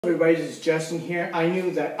Everybody, this is Justin here. I knew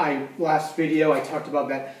that last video I talked about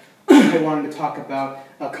that I wanted to talk about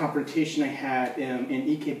a confrontation I had in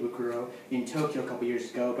Ikebukuro in Tokyo a couple years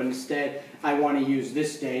ago, but instead I want to use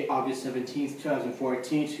this day, August 17th,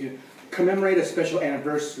 2014, to commemorate a special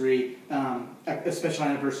anniversary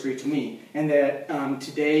to me. And that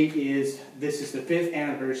this is the 5th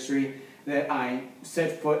anniversary that I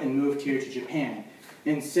set foot and moved here to Japan.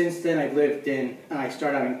 And since then, I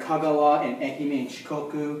started out in Kagawa and Ehime and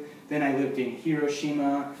Shikoku, then I lived in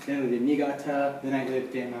Hiroshima, then I lived in Niigata, then I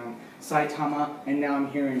lived in Saitama, and now I'm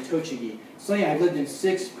here in Tochigi. So yeah, I've lived in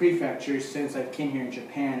 6 prefectures since I came here in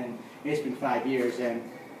Japan, and it's been 5 years, and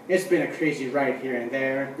it's been a crazy ride here and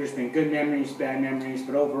there. There's been good memories, bad memories,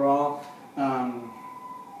 but overall,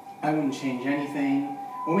 I wouldn't change anything.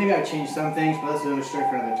 Well, maybe I'd change some things, but that's another story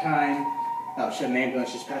for another time. Oh, shit, an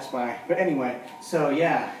ambulance just passed by. But anyway, so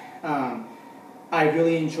yeah, I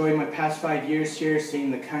really enjoyed my past 5 years here,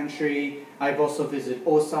 seeing the country. I've also visited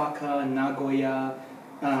Osaka, Nagoya.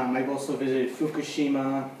 I've also visited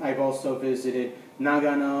Fukushima. I've also visited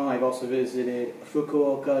Nagano. I've also visited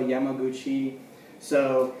Fukuoka, Yamaguchi.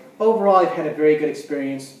 So overall, I've had a very good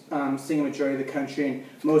experience seeing a majority of the country. And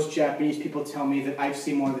most Japanese people tell me that I've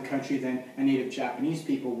seen more of the country than a native Japanese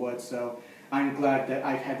people would. So I'm glad that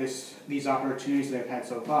I've had these opportunities that I've had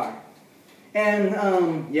so far.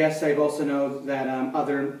 And yes, I've also known that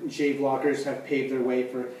other J-vloggers have paved their way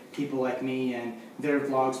for people like me and their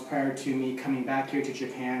vlogs prior to me coming back here to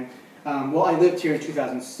Japan. Well, I lived here in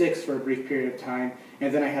 2006 for a brief period of time,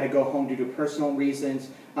 and then I had to go home due to personal reasons,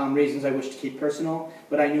 reasons I wish to keep personal.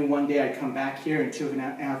 But I knew one day I'd come back here, and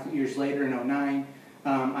 2.5 years later, in 2009,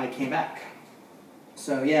 I came back.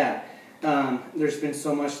 So yeah. There's been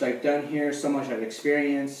so much that I've done here, so much I've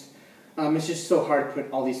experienced. It's just so hard to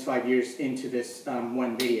put all these 5 years into this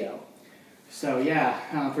one video. So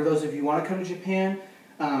yeah, for those of you who want to come to Japan,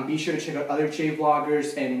 be sure to check out other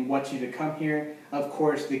J-vloggers and what you to come here. Of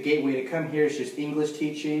course, the gateway to come here is just English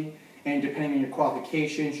teaching, and depending on your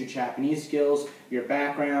qualifications, your Japanese skills, your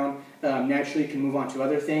background, naturally you can move on to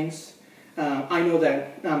other things. I know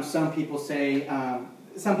that some people say,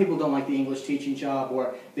 some people don't like the English teaching job,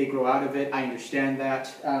 or they grow out of it. I understand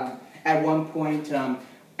that. At one point,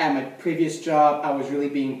 at my previous job, I was really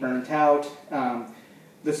being burnt out.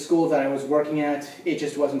 The school that I was working at, it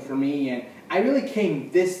just wasn't for me, and I really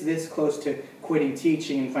came this close to quitting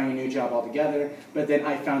teaching and finding a new job altogether. But then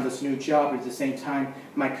I found this new job, at the same time,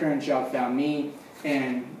 my current job found me.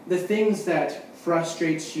 And the things that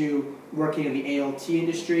frustrates you working in the ALT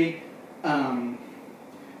industry,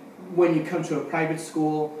 when you come to a private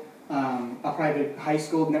school, a private high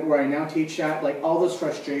school where I now teach at, like all those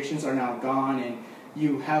frustrations are now gone, and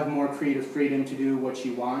you have more creative freedom to do what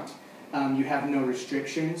you want. You have no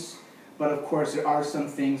restrictions, but of course there are some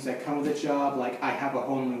things that come with a job, like I have a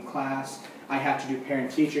homeroom class, I have to do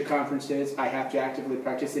parent-teacher conferences, I have to actively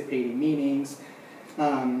participate in meetings.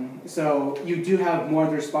 So you do have more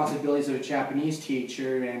of the responsibilities of a Japanese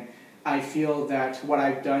teacher, and I feel that what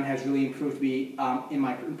I've done has really improved me in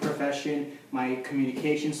my profession, my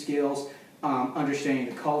communication skills, understanding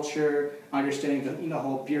the culture, understanding the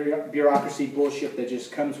whole bureaucracy bullshit that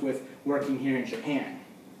just comes with working here in Japan.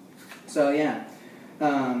 So yeah,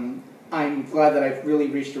 I'm glad that I've really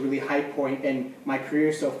reached a really high point in my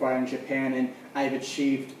career so far in Japan, and I've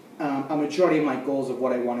achieved a majority of my goals of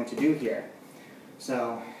what I wanted to do here.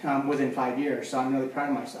 So within 5 years, so I'm really proud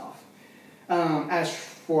of myself. As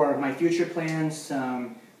for my future plans,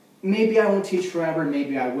 maybe I won't teach forever,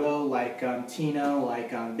 maybe I will, like Tino,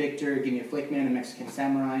 like Victor, Give Me a Flickman, and Mexican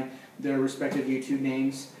Samurai, their respective YouTube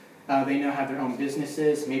names. They now have their own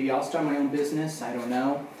businesses. Maybe I'll start my own business, I don't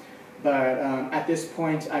know. But at this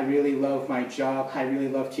point, I really love my job. I really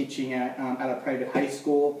love teaching at a private high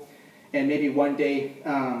school. And maybe one day,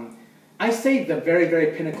 I say the very,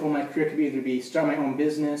 very pinnacle of my career could either be start my own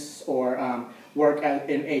business or work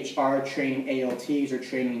in HR training ALTs or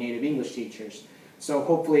training native English teachers. So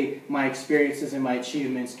hopefully my experiences and my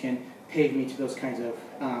achievements can pave me to those kinds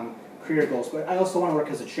of career goals. But I also want to work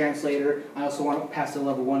as a translator. I also want to pass the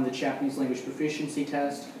level 1 of the Japanese language proficiency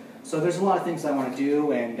test. So there's a lot of things I want to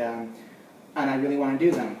do, and I really want to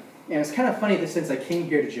do them. And it's kind of funny that since I came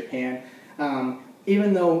here to Japan,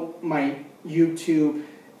 even though my YouTube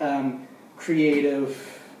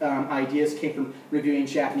creative ideas came from reviewing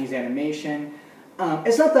Japanese animation,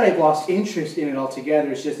 it's not that I've lost interest in it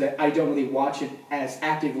altogether, it's just that I don't really watch it as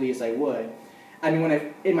actively as I would. I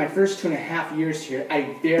mean, in my first 2.5 years here,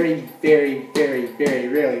 I very, very, very, very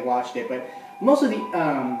rarely watched it, but most of the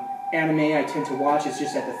anime I tend to watch is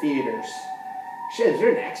just at the theaters. Shit, is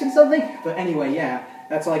there an accent something? But anyway, yeah,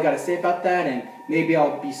 that's all I gotta say about that, and maybe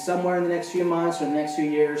I'll be somewhere in the next few months or the next few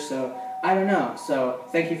years, so I don't know. So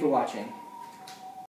thank you for watching.